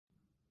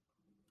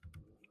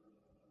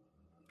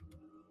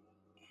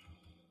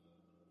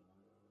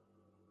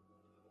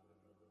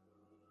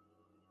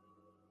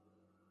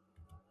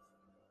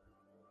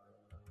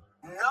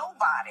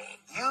body.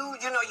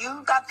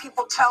 You got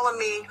people telling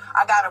me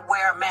I got to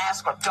wear a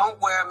mask or don't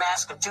wear a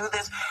mask or do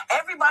this.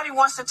 Everybody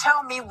wants to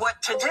tell me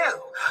what to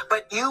do,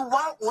 but you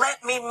won't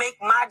let me make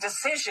my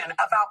decision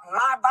about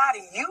my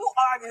body. You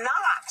are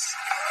not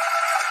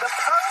the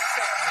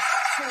person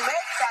to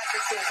make that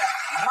decision.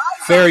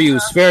 Fair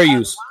use.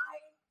 Myself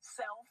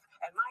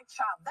and my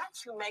child,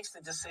 that's who makes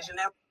the decision.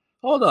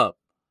 Hold up.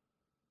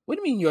 What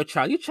do you mean your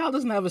child? Your child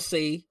doesn't have a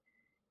say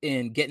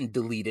in getting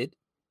deleted.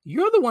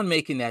 You're the one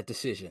making that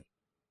decision.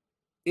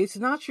 It's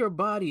not your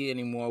body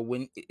anymore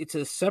when it's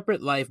a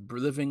separate life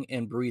living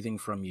and breathing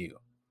from you.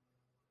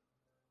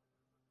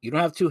 You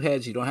don't have two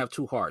heads. You don't have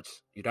two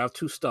hearts. You don't have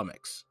two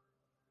stomachs.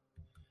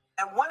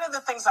 And one of the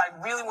things I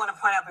really want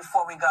to point out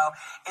before we go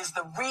is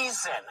the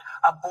reason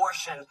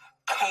abortion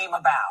came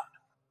about.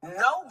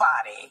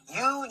 Nobody,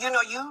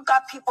 you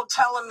got people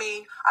telling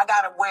me I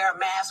got to wear a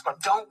mask or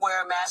don't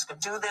wear a mask or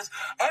do this.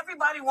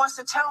 Everybody wants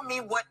to tell me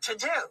what to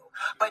do,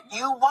 but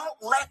you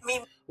won't let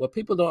me. What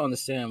people don't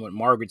understand with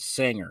Margaret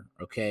Sanger,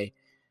 okay,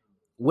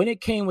 when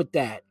it came with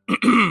that,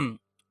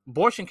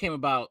 abortion came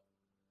about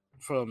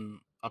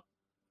from a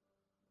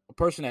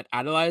person that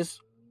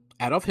idolized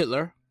Adolf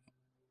Hitler,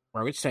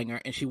 Margaret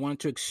Sanger, and she wanted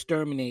to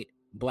exterminate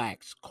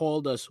blacks,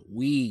 called us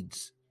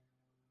weeds.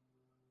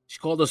 She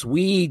called us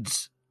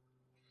weeds.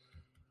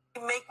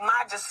 Make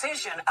my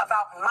decision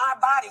about my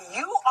body.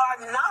 You are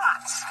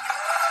not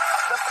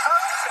the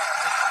person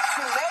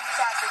to make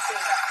that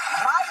decision.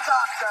 My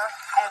doctor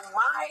and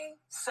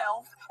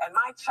myself and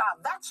my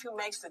child, that's who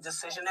makes the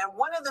decision. And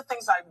one of the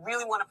things I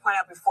really want to point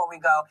out before we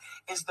go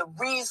is the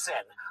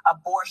reason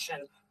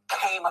abortion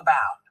came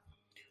about.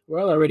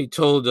 Well, I already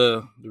told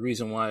the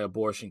reason why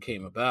abortion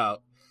came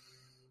about.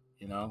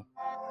 She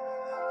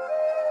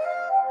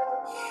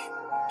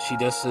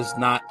just is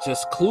not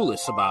just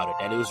clueless about it.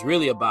 That it was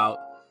really about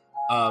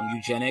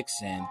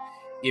eugenics, and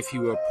if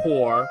you were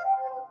poor,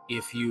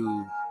 if they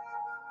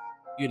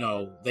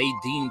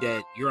deem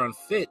that you're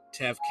unfit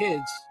to have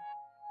kids,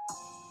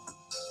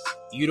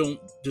 you don't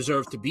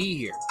deserve to be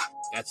here.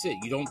 That's it.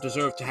 You don't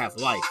deserve to have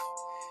life.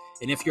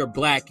 And if you're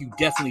black, you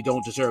definitely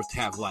don't deserve to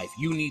have life.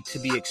 You need to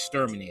be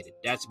exterminated.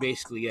 That's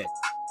basically it.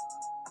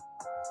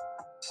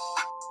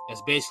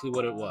 That's basically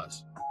what it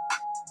was.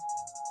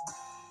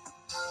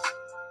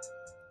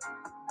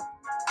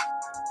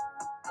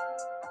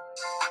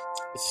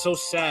 It's so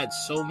sad.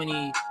 So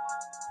many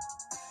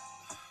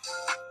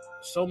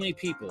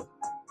people,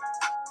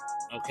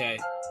 okay,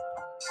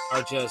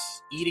 are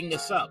just eating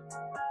this up.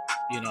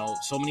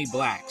 So many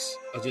blacks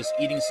are just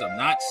eating this up,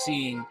 not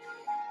seeing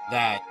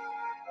that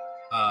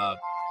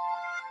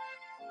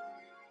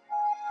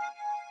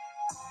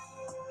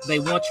they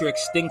want your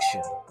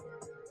extinction,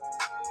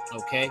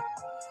 okay?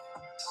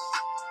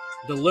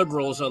 The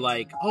liberals are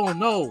like, oh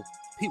no,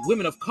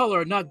 women of color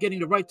are not getting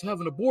the right to have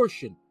an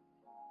abortion.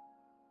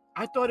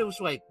 I thought it was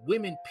like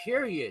women,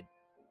 period,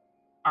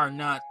 are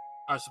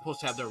supposed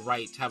to have the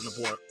right to have an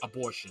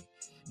abortion.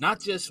 Not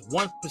just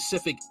one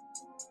specific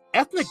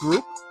ethnic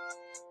group,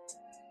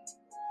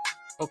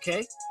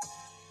 okay?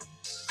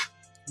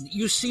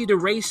 You see the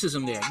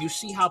racism there. You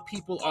see how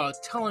people are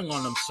telling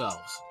on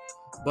themselves.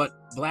 But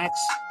blacks,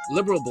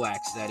 liberal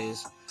blacks, that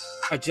is,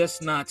 are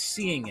just not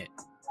seeing it.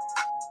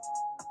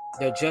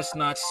 They're just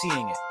not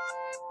seeing it.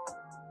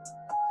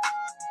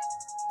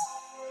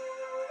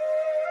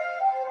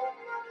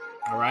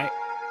 All right?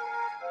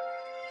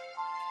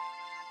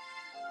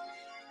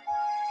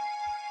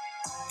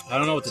 I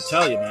don't know what to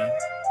tell you, man.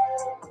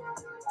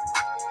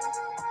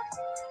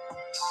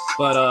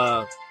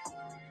 But,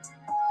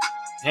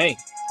 hey,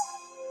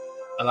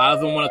 a lot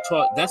of them want to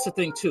talk. That's the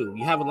thing, too.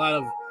 You have a lot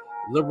of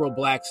liberal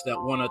blacks that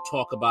want to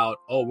talk about,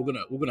 oh, we're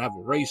gonna have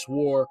a race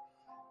war.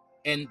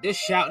 And they're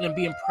shouting and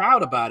being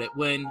proud about it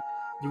when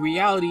the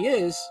reality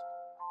is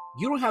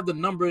you don't have the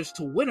numbers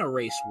to win a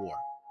race war.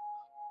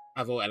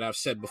 I've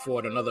said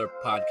before in another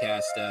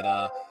podcast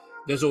that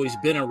there's always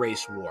been a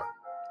race war,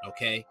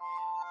 okay?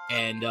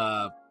 And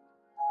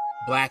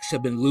blacks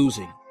have been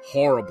losing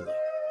horribly.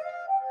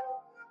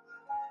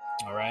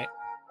 All right?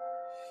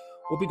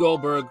 Whoopi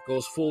Goldberg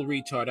goes full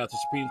retard after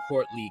Supreme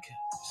Court leak,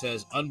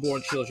 says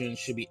unborn children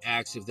should be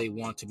asked if they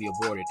want to be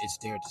aborted. It's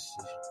their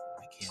decision.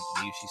 I can't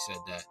believe she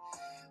said that.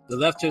 The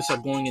leftists are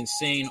going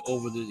insane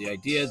over the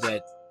idea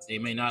that they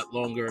may no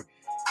longer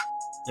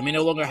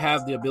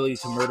have the ability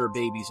to murder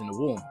babies in the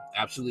womb,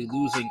 absolutely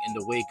losing in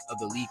the wake of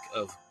the leak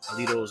of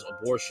Alito's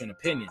abortion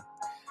opinion.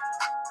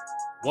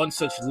 One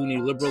such loony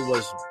liberal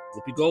was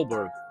Whoopi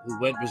Goldberg, who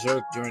went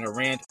berserk during a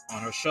rant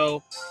on her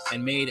show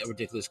and made a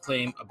ridiculous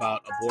claim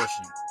about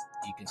abortion.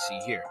 You can see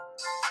here.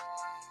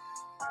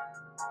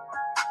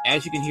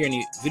 As you can hear in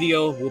the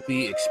video,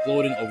 Whoopi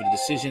exploding over the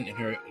decision in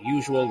her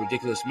usual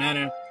ridiculous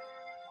manner.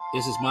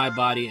 This is my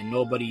body and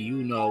nobody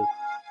you know.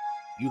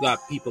 You got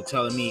people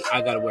telling me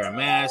I got to wear a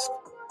mask,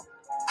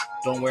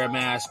 don't wear a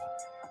mask,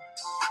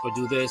 or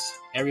do this.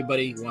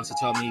 Everybody wants to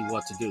tell me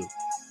what to do.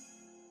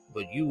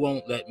 But you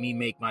won't let me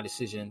make my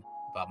decision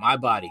about my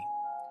body.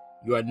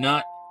 You are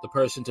not the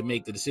person to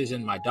make the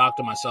decision. My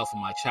doctor, myself,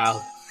 and my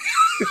child.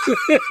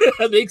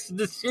 makes a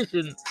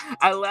decision.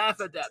 I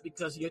laugh at that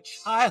because your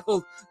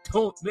child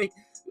don't make.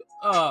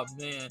 Oh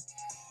man,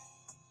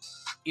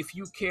 if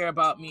you care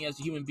about me as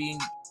a human being,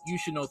 you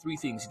should know 3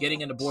 things.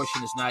 Getting an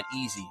abortion is not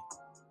easy.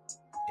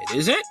 It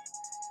isn't.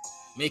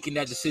 Making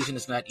that decision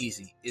is not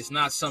easy. It's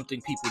not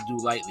something people do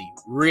lightly.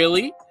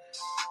 Really,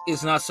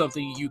 it's not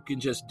something you can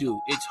just do.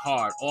 It's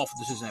hard. Awful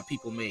decision that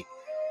people make.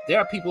 There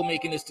are people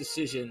making this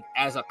decision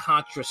as a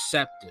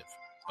contraceptive.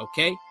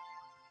 Okay.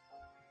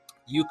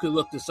 You could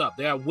look this up.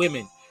 There are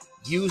women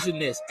using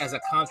this as a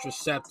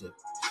contraceptive.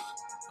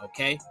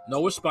 Okay?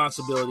 No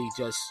responsibility.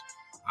 Just,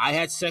 I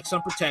had sex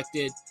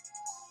unprotected.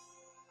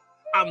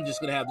 I'm just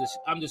going to have this.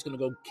 I'm just going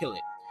to go kill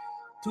it.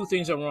 2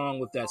 things are wrong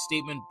with that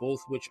statement,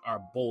 both which are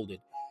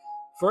bolded.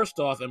 First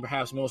off, and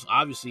perhaps most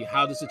obviously,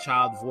 how does the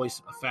child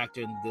voice a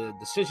factor in the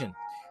decision?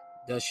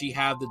 Does she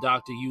have the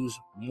doctor use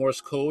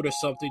Morse code or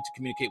something to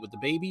communicate with the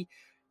baby?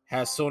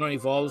 Has sonar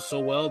evolved so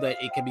well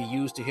that it can be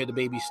used to hear the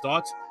baby's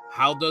thoughts?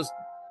 How does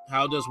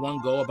one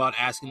go about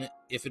asking it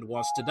if it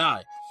wants to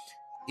die?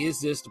 Is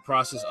this the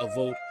process of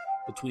vote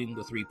between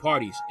the 3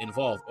 parties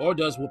involved? Or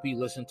does Whoopi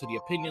listen to the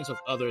opinions of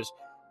others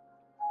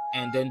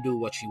and then do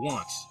what she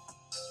wants?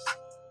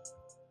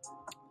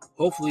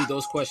 Hopefully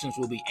those questions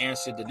will be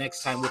answered the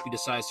next time Whoopi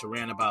decides to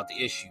rant about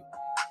the issue.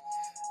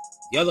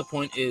 The other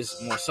point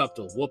is more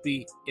subtle.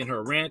 Whoopi, in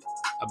her rant,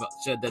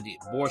 said that the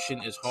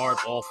abortion is hard,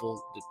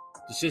 awful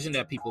decision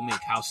that people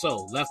make. How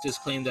so? Leftists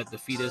claim that the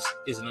fetus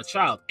isn't a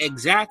child.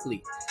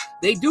 Exactly.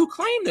 They do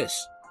claim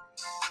this.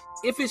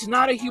 If it's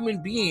not a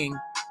human being,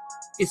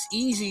 it's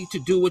easy to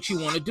do what you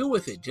want to do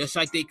with it. Just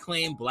like they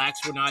claim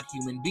blacks were not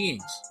human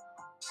beings.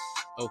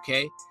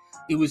 Okay?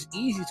 It was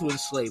easy to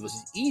enslave us.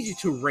 It's easy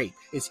to rape.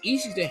 It's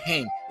easy to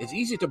hang. It's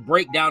easy to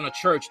break down a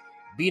church,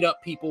 beat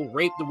up people,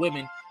 rape the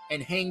women,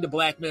 and hang the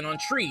black men on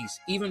trees,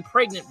 even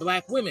pregnant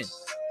black women,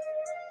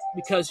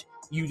 because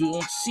you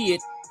don't see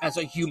it as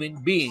a human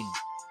being.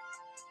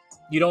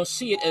 You don't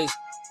see it as,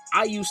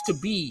 I used to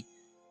be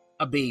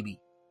a baby.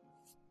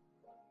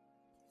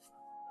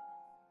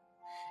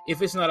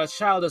 If it's not a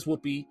child, as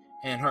Whoopi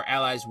and her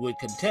allies would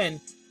contend,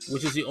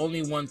 which is the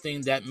only one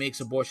thing that makes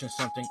abortion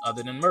something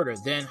other than murder,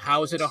 then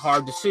how is it a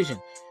hard decision?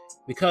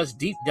 Because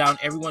deep down,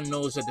 everyone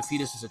knows that the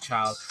fetus is a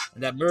child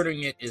and that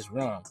murdering it is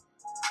wrong.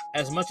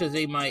 As much as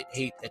they might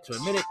hate to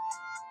admit it,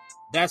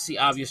 that's the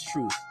obvious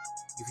truth.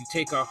 If you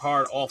take a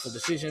hard, awful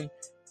decision,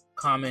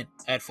 comment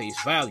at face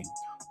value.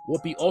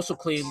 Whoopi also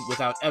claimed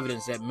without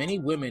evidence that many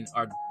women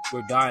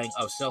were dying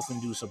of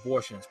self-induced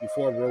abortions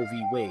before Roe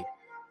v. Wade.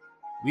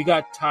 We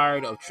got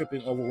tired of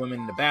tripping over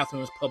women in the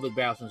bathrooms, public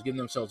bathrooms, giving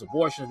themselves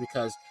abortions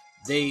because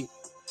there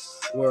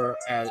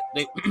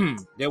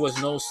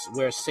was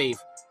nowhere safe,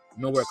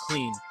 nowhere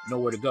clean,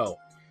 nowhere to go.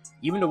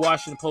 Even the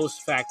Washington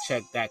Post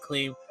fact-checked that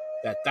claim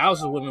that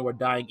thousands of women were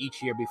dying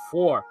each year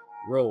before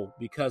Roe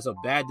because of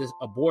bad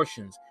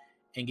abortions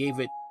and gave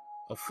it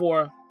a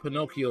 4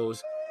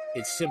 Pinocchios.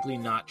 It's simply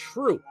not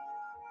true.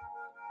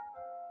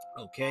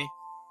 Okay?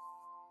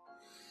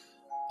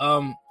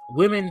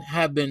 Women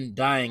have been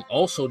dying,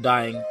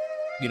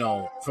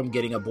 from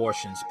getting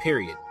abortions,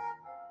 period.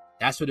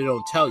 That's what they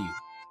don't tell you.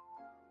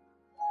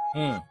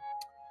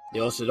 They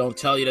also don't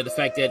tell you that the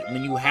fact that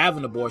when you have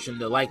an abortion,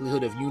 the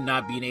likelihood of you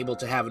not being able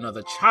to have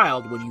another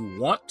child when you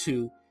want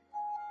to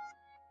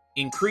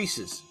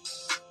increases.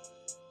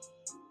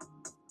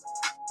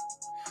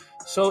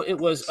 So it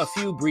was a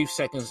few brief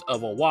seconds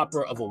of a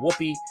whopper of a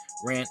Whoopi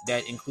rant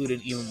that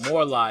included even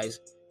more lies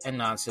and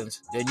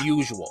nonsense than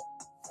usual.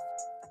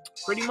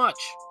 Pretty much.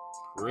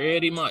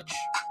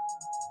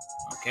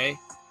 Okay?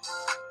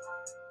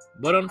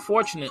 But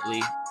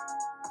unfortunately,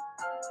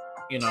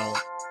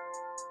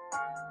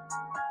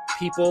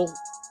 people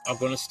are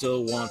going to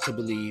still want to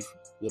believe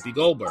Whoopi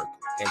Goldberg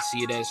and see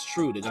it as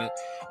true.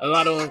 A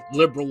lot of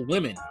liberal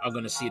women are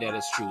going to see that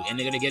as true. And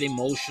they're going to get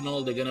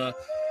emotional. They're going to,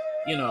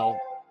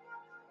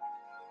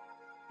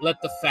 let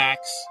the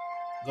facts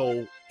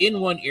go in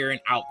one ear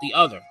and out the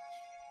other.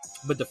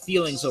 But the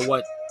feelings are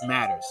what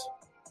matters.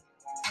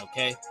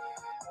 Okay?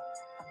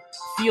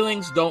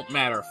 Feelings don't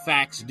matter.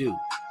 Facts do.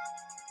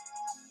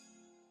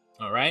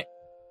 All right?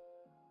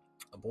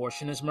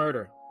 Abortion is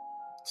murder.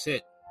 That's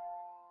it.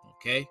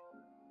 Okay?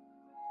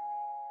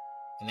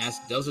 And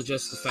those are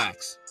just the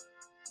facts.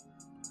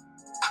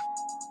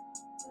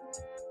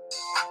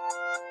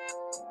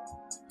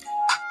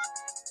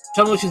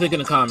 Tell me what you think in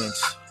the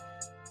comments.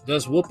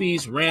 Does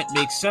Whoopi's rant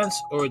make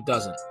sense or it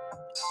doesn't?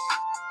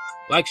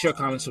 Like, share,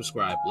 comment,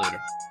 subscribe.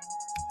 Later.